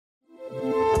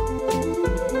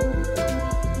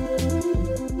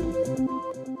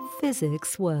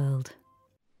Physics World.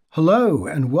 Hello,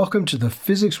 and welcome to the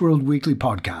Physics World Weekly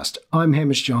Podcast. I'm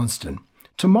Hamish Johnston.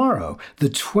 Tomorrow, the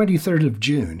 23rd of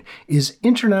June, is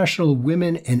International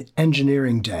Women in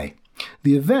Engineering Day.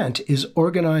 The event is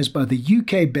organised by the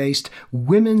UK-based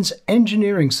Women's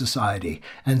Engineering Society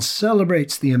and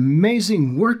celebrates the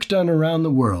amazing work done around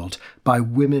the world by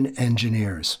women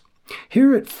engineers.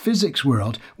 Here at Physics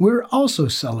World, we're also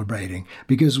celebrating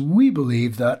because we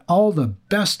believe that all the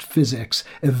best physics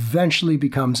eventually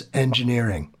becomes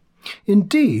engineering.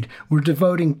 Indeed, we're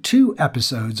devoting 2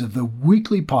 episodes of the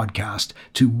weekly podcast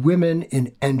to women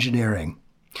in engineering.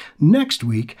 Next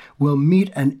week, we'll meet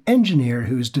an engineer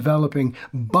who is developing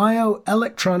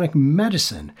bioelectronic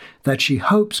medicine that she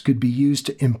hopes could be used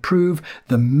to improve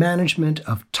the management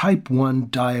of type 1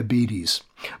 diabetes.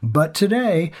 But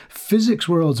today, Physics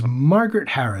World's Margaret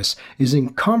Harris is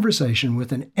in conversation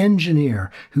with an engineer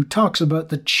who talks about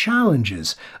the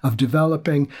challenges of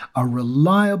developing a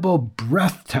reliable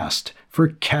breath test for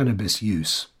cannabis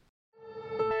use.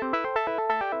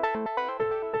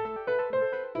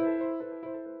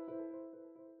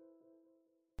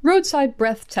 Roadside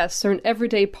breath tests are an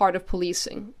everyday part of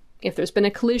policing. If there's been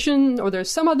a collision or there's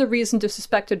some other reason to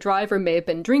suspect a driver may have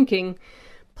been drinking,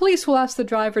 police will ask the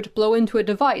driver to blow into a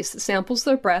device that samples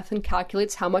their breath and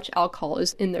calculates how much alcohol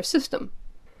is in their system.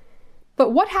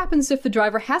 But what happens if the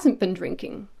driver hasn't been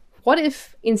drinking? What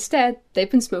if, instead,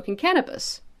 they've been smoking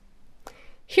cannabis?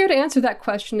 Here to answer that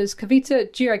question is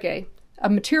Kavita Jirage, a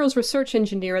materials research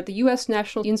engineer at the U.S.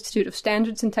 National Institute of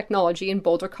Standards and Technology in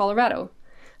Boulder, Colorado.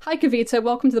 Hi, Kavita.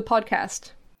 Welcome to the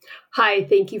podcast. Hi,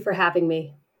 thank you for having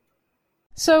me.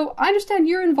 So, I understand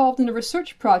you're involved in a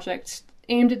research project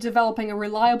aimed at developing a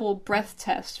reliable breath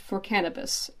test for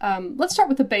cannabis. Let's start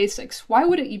with the basics. Why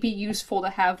would it be useful to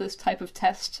have this type of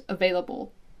test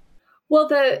available? Well,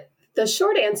 the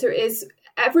short answer is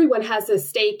everyone has a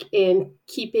stake in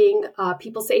keeping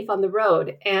people safe on the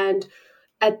road. And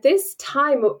at this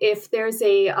time, if there's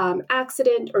a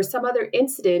accident or some other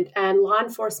incident and law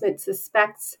enforcement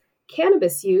suspects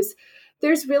cannabis use,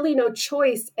 there's really no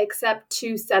choice except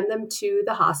to send them to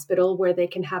the hospital where they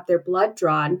can have their blood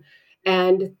drawn,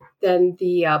 and then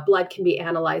the blood can be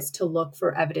analyzed to look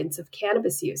for evidence of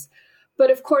cannabis use. But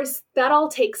of course, that all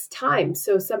takes time.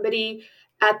 So somebody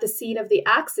at the scene of the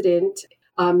accident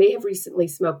may have recently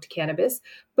smoked cannabis,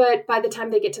 but by the time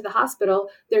they get to the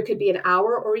hospital, there could be an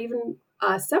hour or even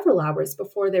several hours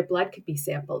before their blood could be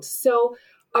sampled. So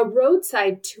a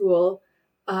roadside tool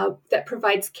that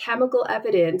provides chemical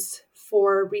evidence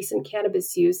for recent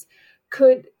cannabis use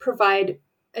could provide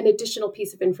an additional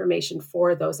piece of information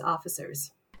for those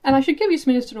officers. And I should give you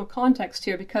some additional context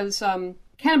here because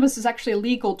cannabis is actually a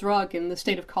legal drug in the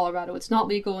state of Colorado. It's not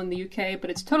legal in the UK, but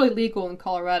it's totally legal in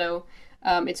Colorado.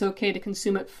 It's okay to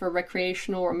consume it for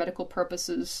recreational or medical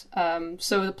purposes.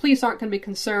 So the police aren't going to be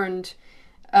concerned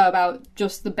about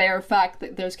just the bare fact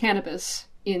that there's cannabis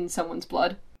in someone's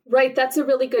blood. Right, that's a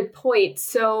really good point.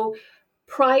 So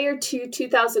prior to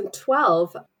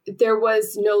 2012, there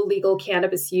was no legal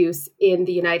cannabis use in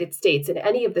the United States, in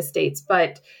any of the states.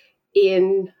 But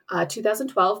in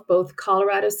 2012, both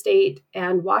Colorado State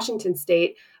and Washington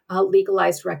State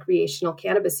legalized recreational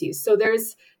cannabis use. So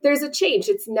there's a change.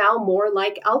 It's now more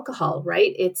like alcohol,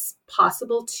 right? It's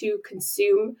possible to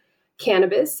consume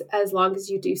cannabis as long as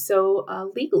you do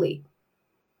so legally.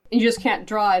 And you just can't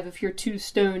drive if you're too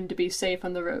stoned to be safe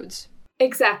on the roads.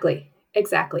 Exactly.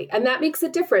 And that makes a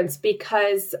difference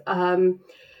because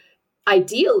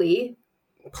ideally,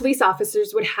 police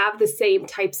officers would have the same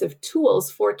types of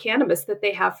tools for cannabis that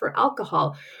they have for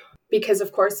alcohol. Because,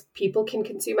 of course, people can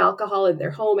consume alcohol in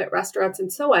their home, at restaurants,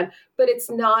 and so on. But it's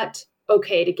not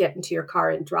okay to get into your car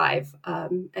and drive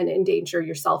and endanger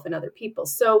yourself and other people.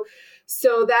 So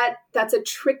that's a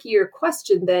trickier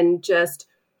question than just,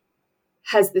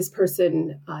 has this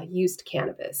person used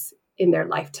cannabis in their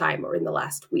lifetime or in the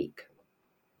last week?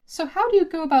 So how do you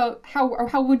go about,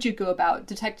 how would you go about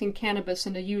detecting cannabis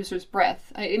in a user's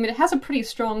breath? I mean, it has a pretty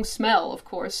strong smell, of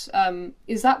course.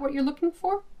 Is that what you're looking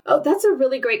for? Oh, that's a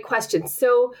really great question.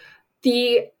 So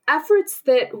the efforts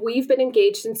that we've been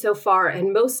engaged in so far,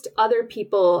 and most other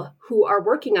people who are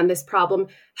working on this problem,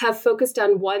 have focused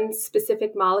on one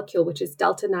specific molecule, which is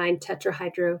delta-9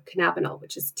 tetrahydrocannabinol,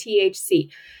 which is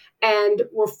THC. And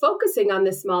we're focusing on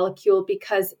this molecule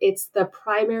because it's the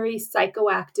primary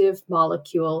psychoactive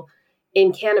molecule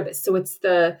in cannabis. So it's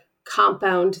the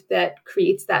compound that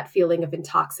creates that feeling of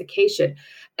intoxication.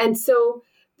 And so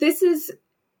this is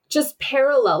just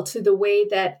parallel to the way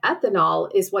that ethanol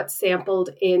is what's sampled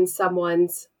in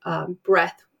someone's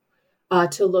breath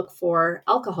to look for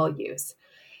alcohol use.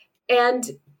 And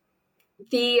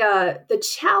The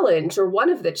challenge, or one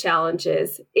of the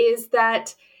challenges, is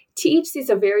that THC is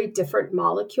a very different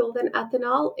molecule than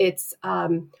ethanol. It's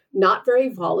not very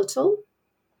volatile.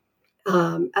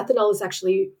 Ethanol is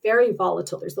actually very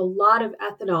volatile. There's a lot of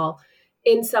ethanol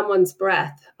in someone's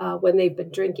breath when they've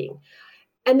been drinking.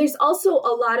 And there's also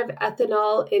a lot of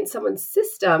ethanol in someone's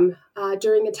system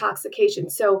during intoxication.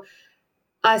 So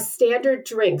a standard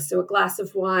drink, so a glass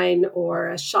of wine or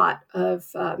a shot of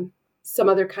some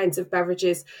other kinds of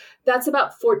beverages, that's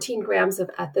about 14 grams of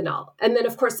ethanol. And then,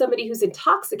 of course, somebody who's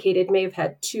intoxicated may have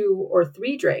had 2 or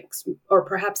 3 drinks, or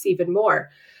perhaps even more.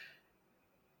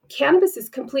 Cannabis is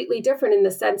completely different in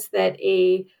the sense that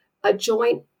a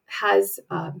joint has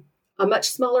a much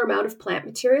smaller amount of plant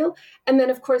material. And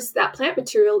then, of course, that plant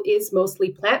material is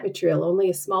mostly plant material. Only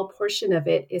a small portion of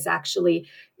it is actually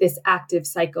this active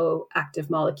psychoactive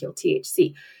molecule,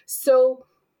 THC. So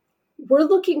we're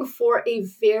looking for a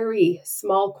very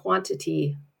small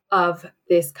quantity of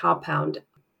this compound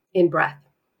in breath.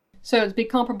 So it'd be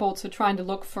comparable to trying to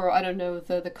look for, I don't know,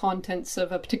 the contents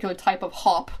of a particular type of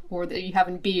hop, or that you have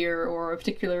in beer, or a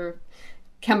particular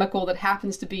chemical that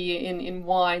happens to be in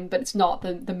wine, but it's not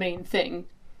the main thing.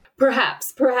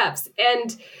 Perhaps.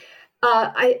 And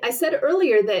I said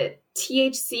earlier that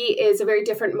THC is a very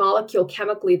different molecule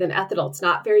chemically than ethanol. It's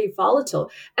not very volatile.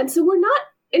 And so we're not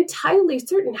entirely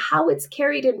certain how it's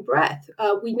carried in breath.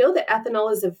 We know that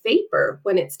ethanol is a vapor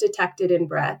when it's detected in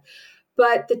breath,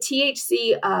 but the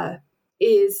THC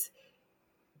is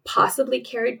possibly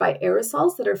carried by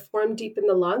aerosols that are formed deep in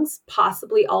the lungs,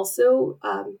 possibly also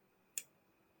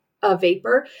a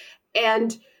vapor.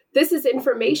 And this is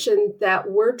information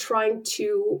that we're trying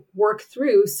to work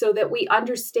through so that we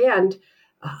understand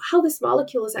how this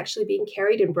molecule is actually being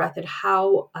carried in breath, and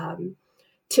how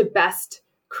to best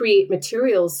create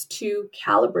materials to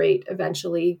calibrate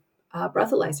eventually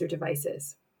breathalyzer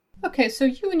devices. Okay, so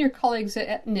you and your colleagues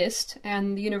at NIST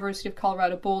and the University of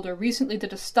Colorado Boulder recently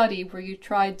did a study where you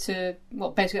tried to,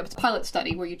 basically it was a pilot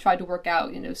study where you tried to work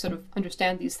out, sort of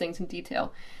understand these things in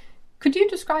detail. Could you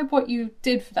describe what you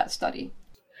did for that study?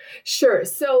 Sure.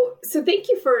 So thank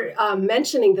you for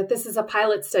mentioning that this is a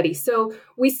pilot study. So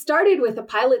we started with a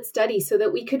pilot study so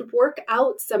that we could work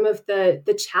out some of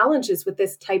the challenges with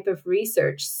this type of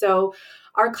research. So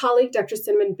our colleague, Dr.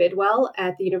 Cinnamon Bidwell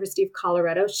at the University of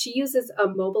Colorado, she uses a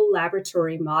mobile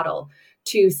laboratory model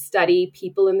to study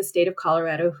people in the state of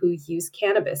Colorado who use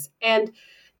cannabis. And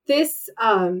this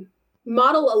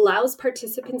model allows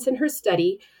participants in her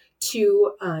study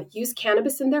to use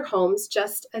cannabis in their homes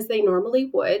just as they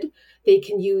normally would. They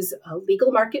can use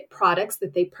legal market products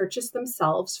that they purchase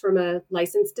themselves from a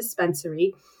licensed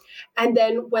dispensary. And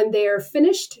then when they're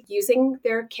finished using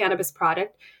their cannabis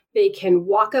product, they can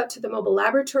walk out to the mobile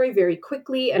laboratory very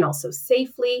quickly and also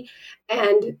safely.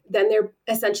 And then they're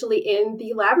essentially in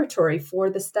the laboratory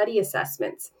for the study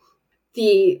assessments.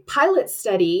 The pilot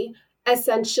study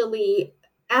essentially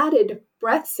added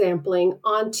breath sampling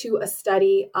onto a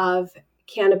study of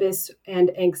cannabis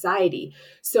and anxiety.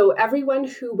 So everyone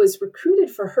who was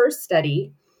recruited for her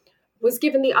study was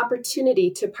given the opportunity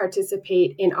to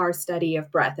participate in our study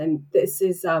of breath. And this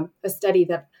is a study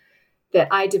that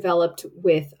I developed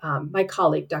with my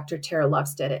colleague, Dr. Tara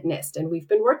Lovestead at NIST. And we've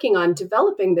been working on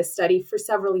developing this study for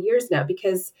several years now,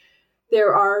 because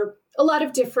there are a lot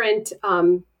of different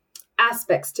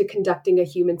aspects to conducting a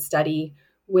human study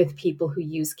with people who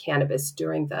use cannabis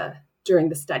during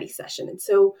the study session. And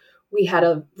so we had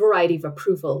a variety of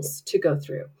approvals to go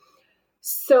through.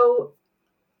 So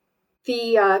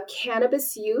the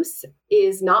cannabis use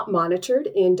is not monitored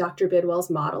in Dr. Bidwell's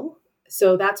model.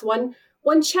 So that's one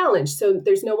challenge. So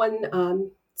there's no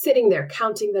one sitting there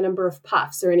counting the number of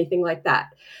puffs or anything like that.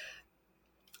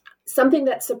 Something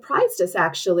that surprised us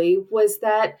actually was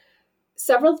that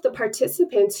several of the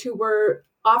participants who were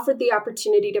offered the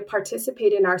opportunity to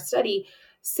participate in our study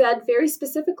said very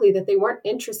specifically that they weren't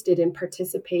interested in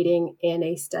participating in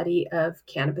a study of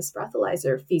cannabis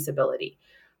breathalyzer feasibility.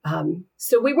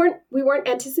 So we weren't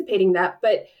anticipating that,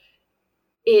 but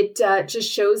it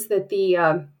just shows that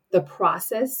the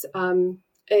process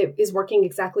is working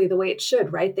exactly the way it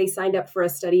should, right? They signed up for a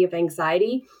study of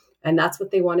anxiety, and that's what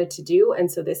they wanted to do.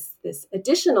 And so this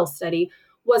additional study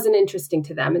wasn't interesting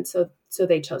to them, and so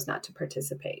they chose not to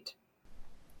participate.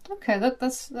 Okay,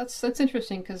 that's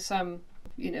interesting, because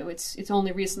it's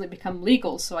only recently become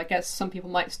legal, so I guess some people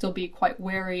might still be quite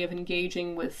wary of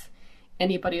engaging with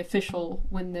anybody official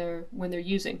when they're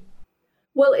using.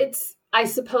 Well, it's, I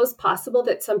suppose, possible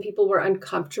that some people were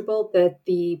uncomfortable that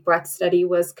the breath study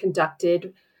was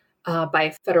conducted by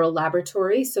a federal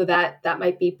laboratory, so that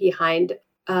might be behind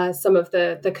some of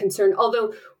the concern,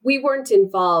 although we weren't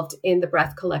involved in the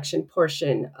breath collection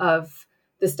portion of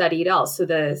the study at all. So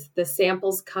the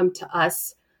samples come to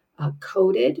us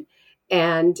coded,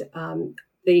 and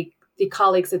the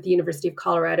colleagues at the University of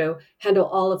Colorado handle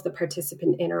all of the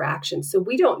participant interactions. So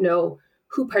we don't know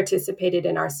who participated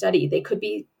in our study. They could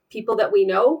be people that we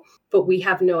know, but we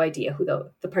have no idea who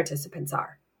the participants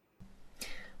are.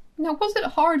 Now, was it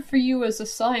hard for you as a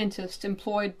scientist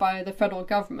employed by the federal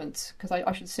government? Because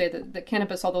I should say that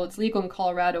cannabis, although it's legal in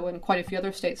Colorado and quite a few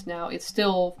other states now, it's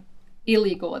still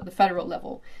illegal at the federal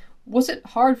level. Was it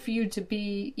hard for you to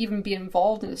even be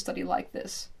involved in a study like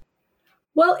this?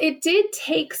 Well, it did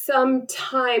take some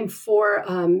time for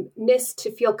NIST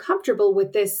to feel comfortable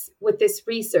with this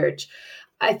research.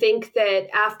 I think that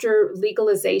after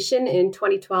legalization in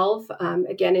 2012,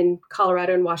 again in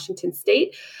Colorado and Washington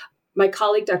State, my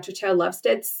colleague, Dr. Tara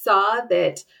Lovestead, saw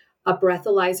that a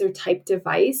breathalyzer type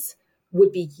device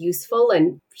would be useful.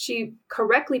 And she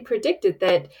correctly predicted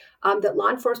that law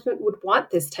enforcement would want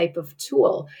this type of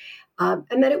tool,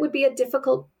 and that it would be a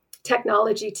difficult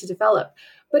technology to develop.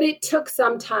 But it took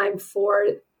some time for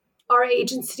our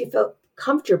agency to feel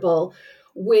comfortable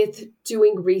with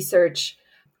doing research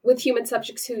with human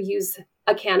subjects who use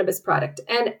a cannabis product.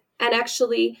 And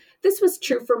actually, this was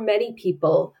true for many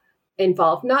people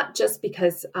involved, not just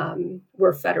because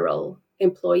we're federal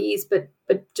employees, but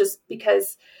just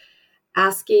because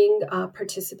asking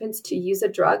participants to use a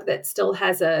drug that still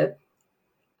has a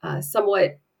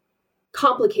somewhat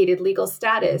complicated legal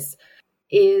status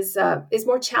is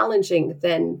more challenging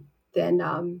than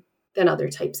other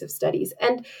types of studies.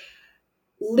 And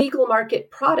legal market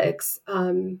products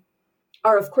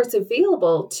are, of course,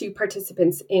 available to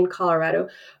participants in Colorado,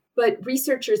 but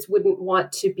researchers wouldn't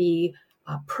want to be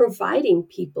providing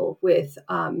people with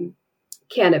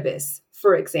cannabis,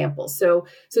 for example. So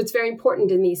it's very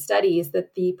important in these studies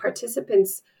that the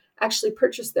participants actually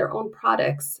purchase their own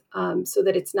products, so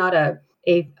that it's not a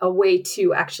way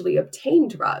to actually obtain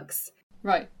drugs.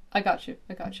 Right. I got you.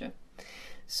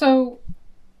 So,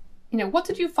 what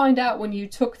did you find out when you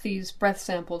took these breath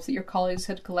samples that your colleagues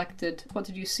had collected? What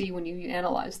did you see when you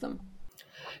analyzed them?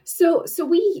 So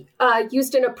we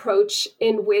used an approach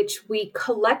in which we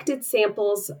collected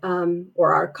samples,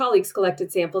 or our colleagues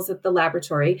collected samples at the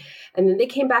laboratory, and then they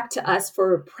came back to us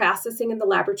for processing in the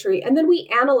laboratory, and then we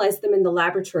analyzed them in the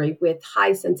laboratory with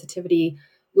high sensitivity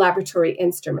laboratory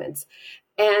instruments.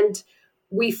 And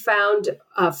we found,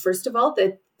 first of all,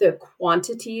 that the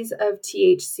quantities of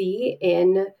THC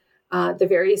in the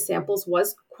various samples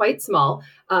was quite small.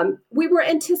 We were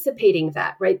anticipating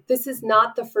that, right? This is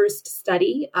not the first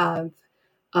study of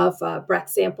breath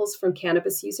samples from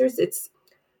cannabis users. It's,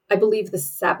 I believe, the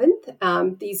seventh.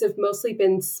 These have mostly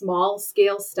been small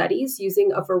scale studies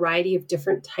using a variety of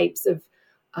different types of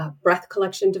breath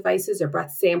collection devices or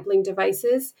breath sampling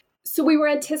devices. So we were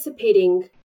anticipating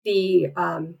the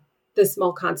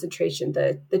small concentration,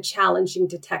 the challenging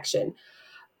detection.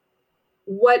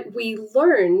 What we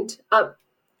learned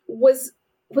was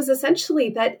essentially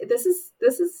that this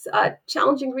is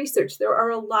challenging research. There are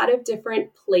a lot of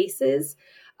different places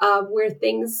where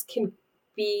things can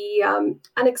be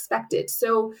unexpected.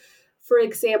 So, for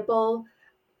example,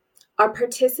 our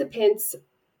participants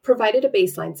provided a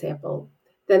baseline sample.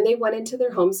 Then they went into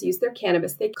their homes, used their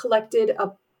cannabis. They collected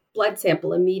a blood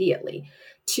sample immediately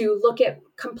to look at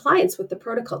compliance with the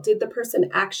protocol. Did the person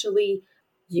actually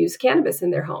use cannabis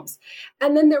in their homes?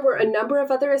 And then there were a number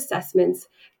of other assessments.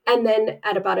 And then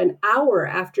at about an hour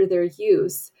after their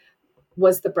use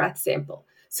was the breath sample.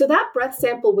 So that breath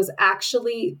sample was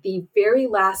actually the very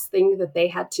last thing that they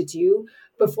had to do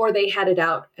before they headed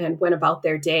out and went about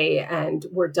their day and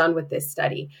were done with this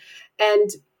study. And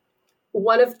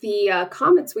one of the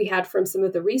comments we had from some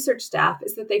of the research staff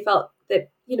is that they felt that,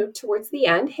 towards the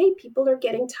end, hey, people are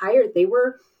getting tired. They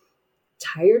were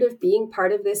tired of being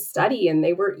part of this study and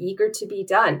they were eager to be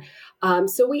done.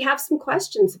 So we have some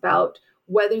questions about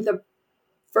whether the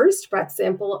first breath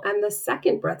sample and the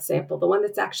second breath sample, the one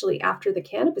that's actually after the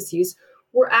cannabis use,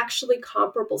 were actually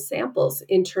comparable samples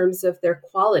in terms of their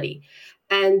quality.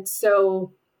 And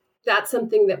so that's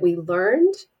something that we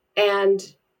learned.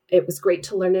 And it was great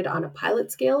to learn it on a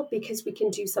pilot scale because we can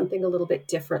do something a little bit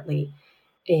differently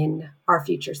in our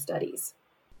future studies.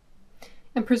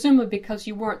 And presumably because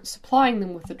you weren't supplying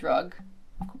them with the drug,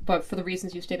 but for the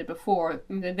reasons you stated before,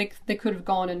 they could have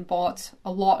gone and bought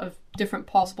a lot of different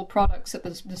possible products at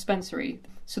the dispensary.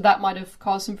 So that might have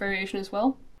caused some variation as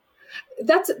well?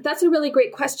 That's a really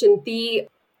great question. The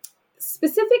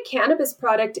specific cannabis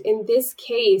product in this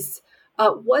case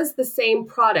was the same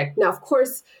product. Now, of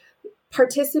course,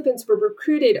 participants were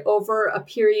recruited over a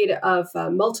period of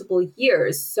multiple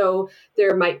years. So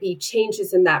there might be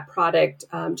changes in that product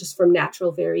just from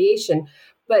natural variation.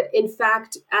 But in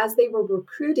fact, as they were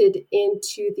recruited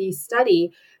into the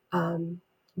study,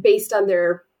 based on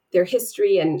their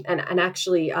history and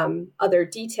actually other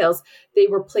details, they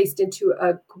were placed into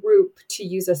a group to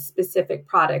use a specific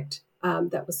product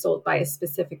that was sold by a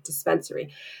specific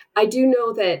dispensary. I do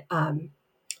know that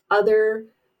other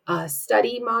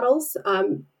study models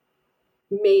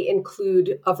may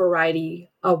include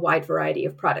a wide variety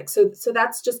of products. So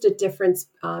that's just a difference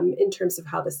in terms of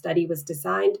how the study was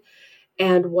designed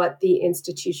and what the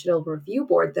institutional review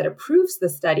board that approves the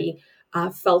study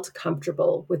felt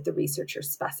comfortable with the researchers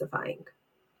specifying.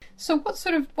 So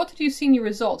what did you see in your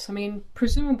results? I mean,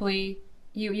 presumably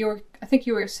I think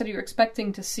you said you were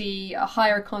expecting to see a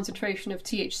higher concentration of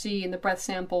THC in the breath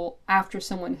sample after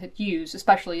someone had used,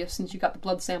 especially since you got the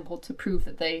blood sample to prove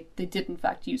that they did in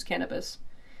fact use cannabis.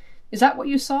 Is that what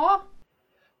you saw?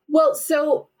 Well,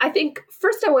 so I think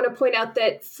first I want to point out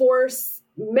that for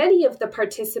many of the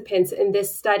participants in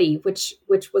this study, which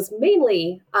was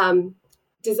mainly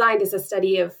designed as a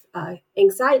study of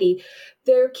anxiety,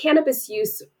 their cannabis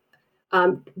use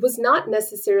was not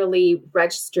necessarily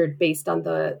registered based on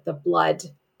the blood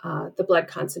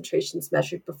concentrations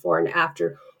measured before and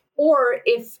after, or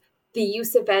if the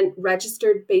use event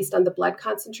registered based on the blood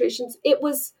concentrations, it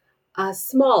was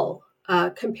small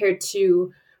compared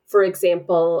to, for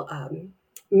example,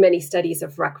 many studies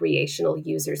of recreational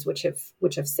users which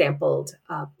have sampled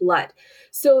blood.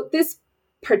 So this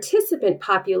participant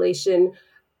population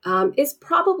is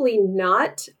probably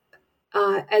not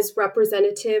as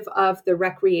representative of the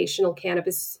recreational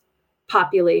cannabis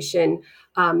population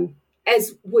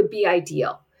as would be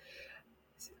ideal.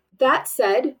 That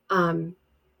said,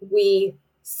 we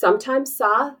sometimes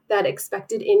saw that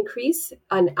expected increase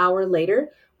an hour later.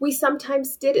 We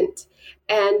sometimes didn't.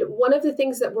 And one of the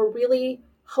things that we're really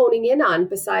honing in on,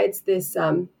 besides this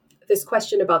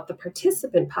question about the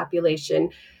participant population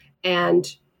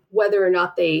and whether or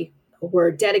not they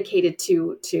were dedicated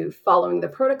to following the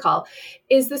protocol,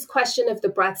 is this question of the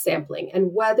breath sampling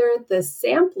and whether the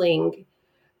sampling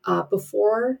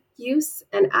before use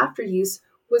and after use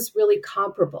was really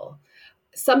comparable.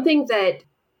 Something that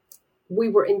we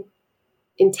were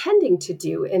intending to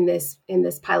do in this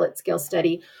pilot scale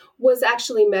study was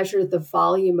actually measure the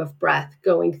volume of breath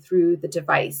going through the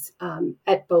device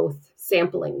at both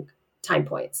sampling time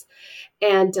points.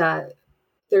 And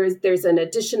there's an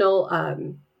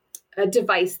additional a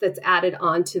device that's added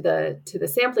onto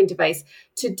the sampling device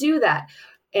to do that.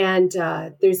 And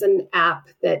there's an app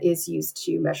that is used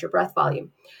to measure breath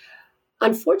volume.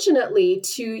 Unfortunately,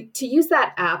 to use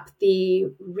that app, the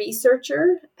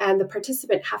researcher and the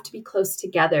participant have to be close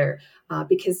together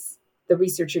because the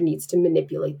researcher needs to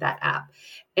manipulate that app.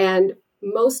 And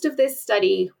most of this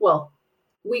study,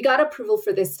 we got approval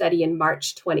for this study in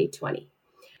March 2020.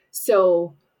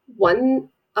 So one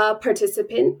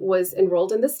participant was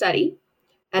enrolled in the study,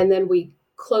 and then we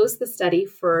closed the study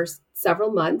for several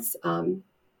months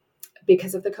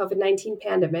because of the COVID-19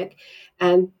 pandemic,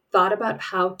 and thought about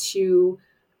how to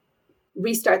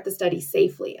restart the study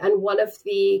safely. And one of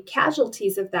the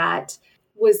casualties of that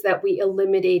was that we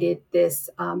eliminated this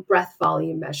breath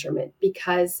volume measurement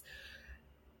because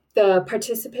the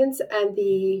participants and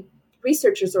the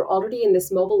researchers are already in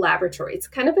this mobile laboratory. It's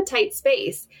kind of a tight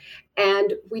space,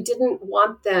 and we didn't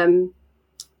want them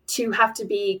to have to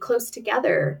be close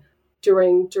together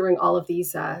during all of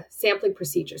these sampling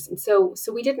procedures. And so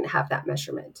we didn't have that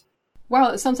measurement.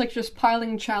 Wow, it sounds like just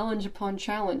piling challenge upon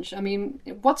challenge. I mean,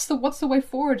 what's the way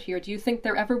forward here? Do you think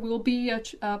there ever will be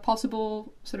a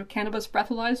possible sort of cannabis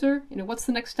breathalyzer? What's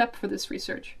the next step for this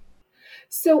research?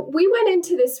 So we went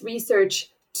into this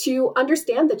research to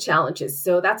understand the challenges.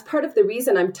 So that's part of the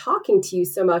reason I'm talking to you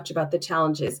so much about the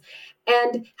challenges.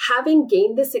 And having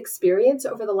gained this experience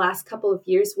over the last couple of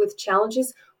years with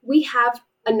challenges, we have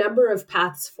a number of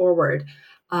paths forward.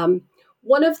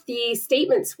 One of the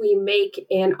statements we make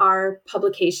in our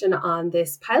publication on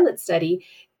this pilot study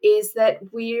is that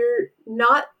we're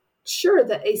not sure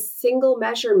that a single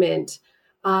measurement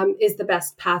is the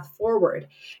best path forward.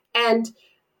 And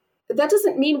that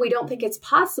doesn't mean we don't think it's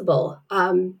possible.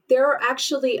 There are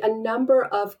actually a number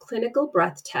of clinical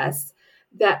breath tests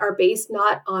that are based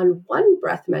not on one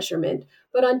breath measurement,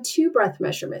 but on two breath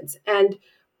measurements. And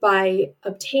by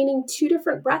obtaining two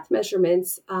different breath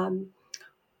measurements,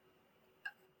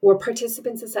 where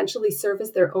participants essentially serve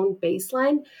as their own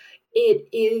baseline, it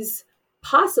is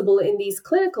possible in these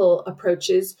clinical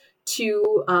approaches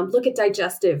to look at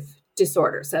digestive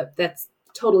disorders. That's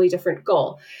a totally different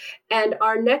goal. And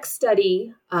our next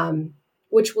study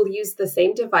which will use the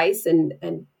same device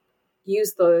and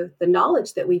use the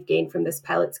knowledge that we've gained from this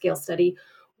pilot scale study,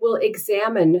 will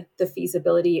examine the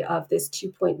feasibility of this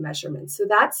 2-point measurement. So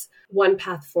that's one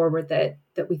path forward that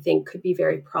we think could be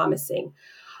very promising.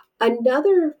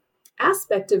 Another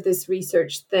aspect of this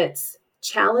research that's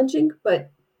challenging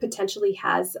but potentially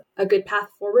has a good path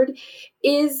forward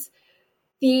is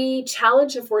the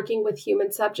challenge of working with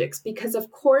human subjects, because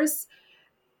of course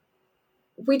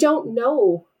we don't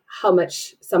know how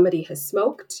much somebody has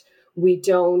smoked. We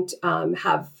don't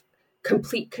have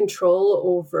complete control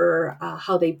over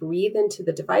how they breathe into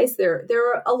the device. There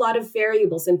are a lot of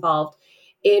variables involved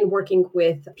in working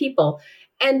with people.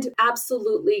 And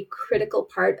absolutely critical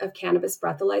part of cannabis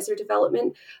breathalyzer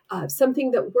development,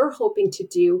 something that we're hoping to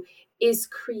do is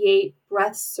create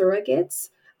breath surrogates,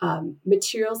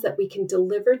 materials that we can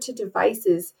deliver to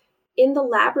devices in the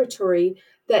laboratory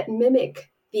that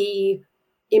mimic the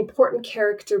important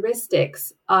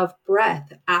characteristics of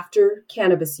breath after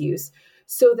cannabis use.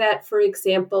 So that, for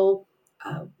example,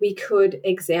 we could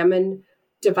examine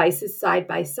devices side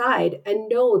by side and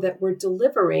know that we're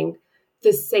delivering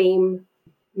the same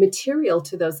material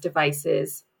to those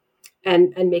devices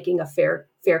and making a fair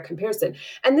comparison.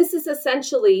 And this is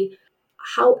essentially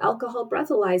how alcohol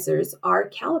breathalyzers are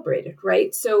calibrated,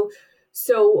 right? So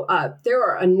there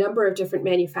are a number of different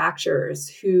manufacturers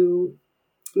who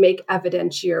make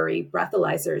evidentiary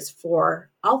breathalyzers for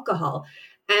alcohol.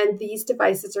 And these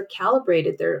devices are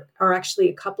calibrated. There are actually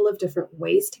a couple of different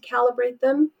ways to calibrate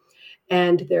them.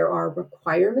 And there are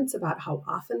requirements about how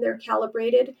often they're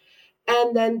calibrated.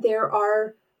 And then there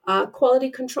are quality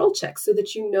control checks so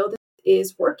that you know that it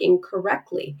is working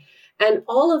correctly. And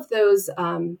all of those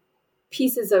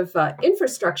pieces of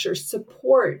infrastructure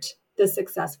support the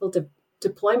successful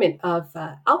deployment of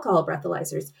alcohol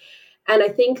breathalyzers. And I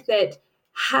think that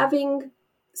having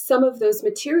some of those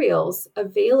materials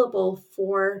available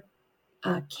for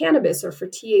cannabis or for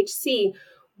THC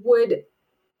would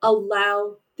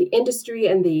allow the industry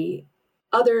and the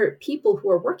other people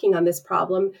who are working on this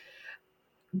problem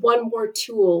one more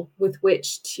tool with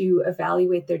which to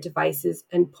evaluate their devices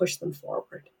and push them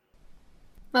forward.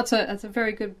 That's a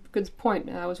very good point.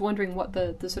 I was wondering what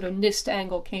the sort of NIST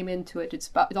angle came into it. It's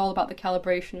all about the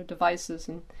calibration of devices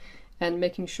and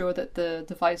making sure that the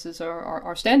devices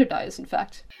are standardized, in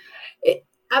fact.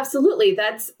 Absolutely.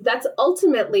 That's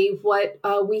ultimately what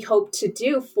we hope to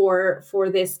do for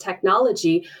this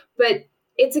technology. But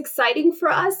it's exciting for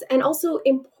us and also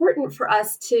important for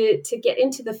us to get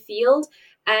into the field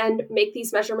and make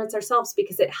these measurements ourselves,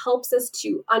 because it helps us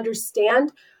to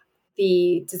understand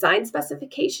the design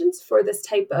specifications for this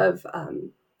type of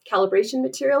calibration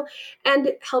material, and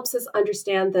it helps us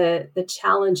understand the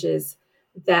challenges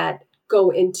that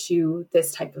go into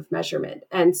this type of measurement.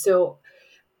 And so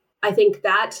I think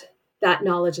that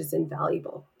knowledge is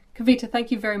invaluable. Kavita, thank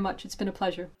you very much. It's been a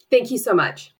pleasure. Thank you so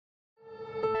much.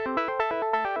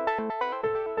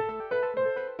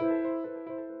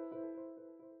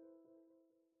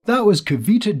 That was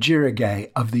Kavita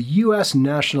Jirigay of the U.S.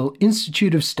 National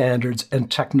Institute of Standards and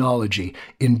Technology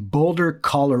in Boulder,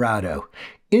 Colorado,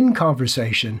 in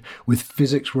conversation with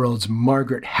Physics World's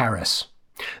Margaret Harris.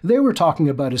 They were talking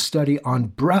about a study on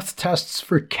breath tests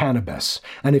for cannabis,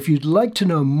 and if you'd like to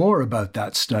know more about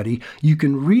that study, you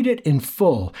can read it in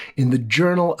full in the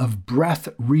Journal of Breath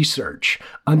Research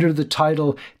under the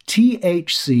title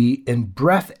THC in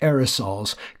Breath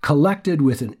Aerosols Collected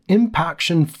with an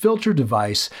Impaction Filter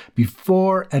Device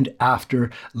Before and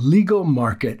After Legal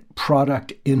Market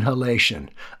Product Inhalation,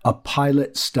 a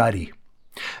Pilot Study.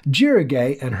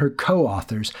 Jirigay and her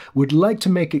co-authors would like to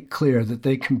make it clear that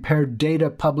they compared data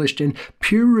published in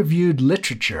peer-reviewed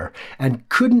literature and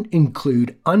couldn't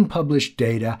include unpublished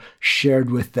data shared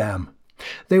with them.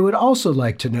 They would also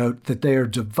like to note that they are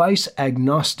device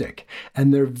agnostic,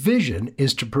 and their vision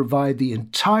is to provide the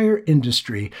entire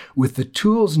industry with the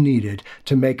tools needed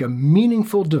to make a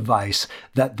meaningful device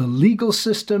that the legal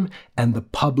system and the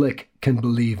public can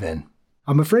believe in.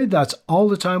 I'm afraid that's all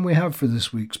the time we have for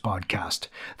this week's podcast.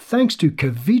 Thanks to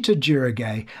Kavita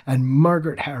Jirigay and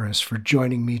Margaret Harris for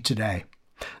joining me today.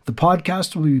 The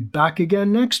podcast will be back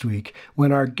again next week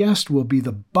when our guest will be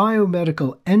the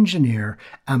biomedical engineer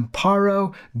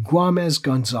Amparo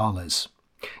Guamez-Gonzalez.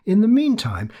 In the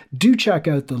meantime, do check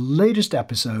out the latest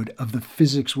episode of the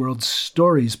Physics World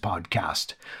Stories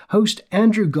podcast. Host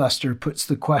Andrew Gluster puts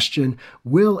the question,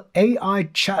 will AI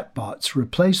chatbots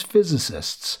replace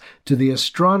physicists, to the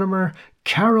astronomer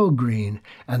Carol Green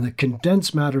and the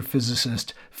condensed matter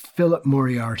physicist Philip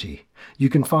Moriarty. You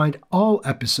can find all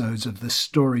episodes of the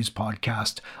Stories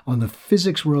podcast on the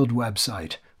Physics World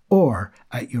website or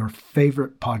at your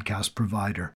favorite podcast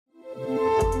provider.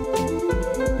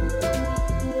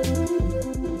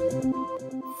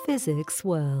 Physics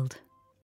World.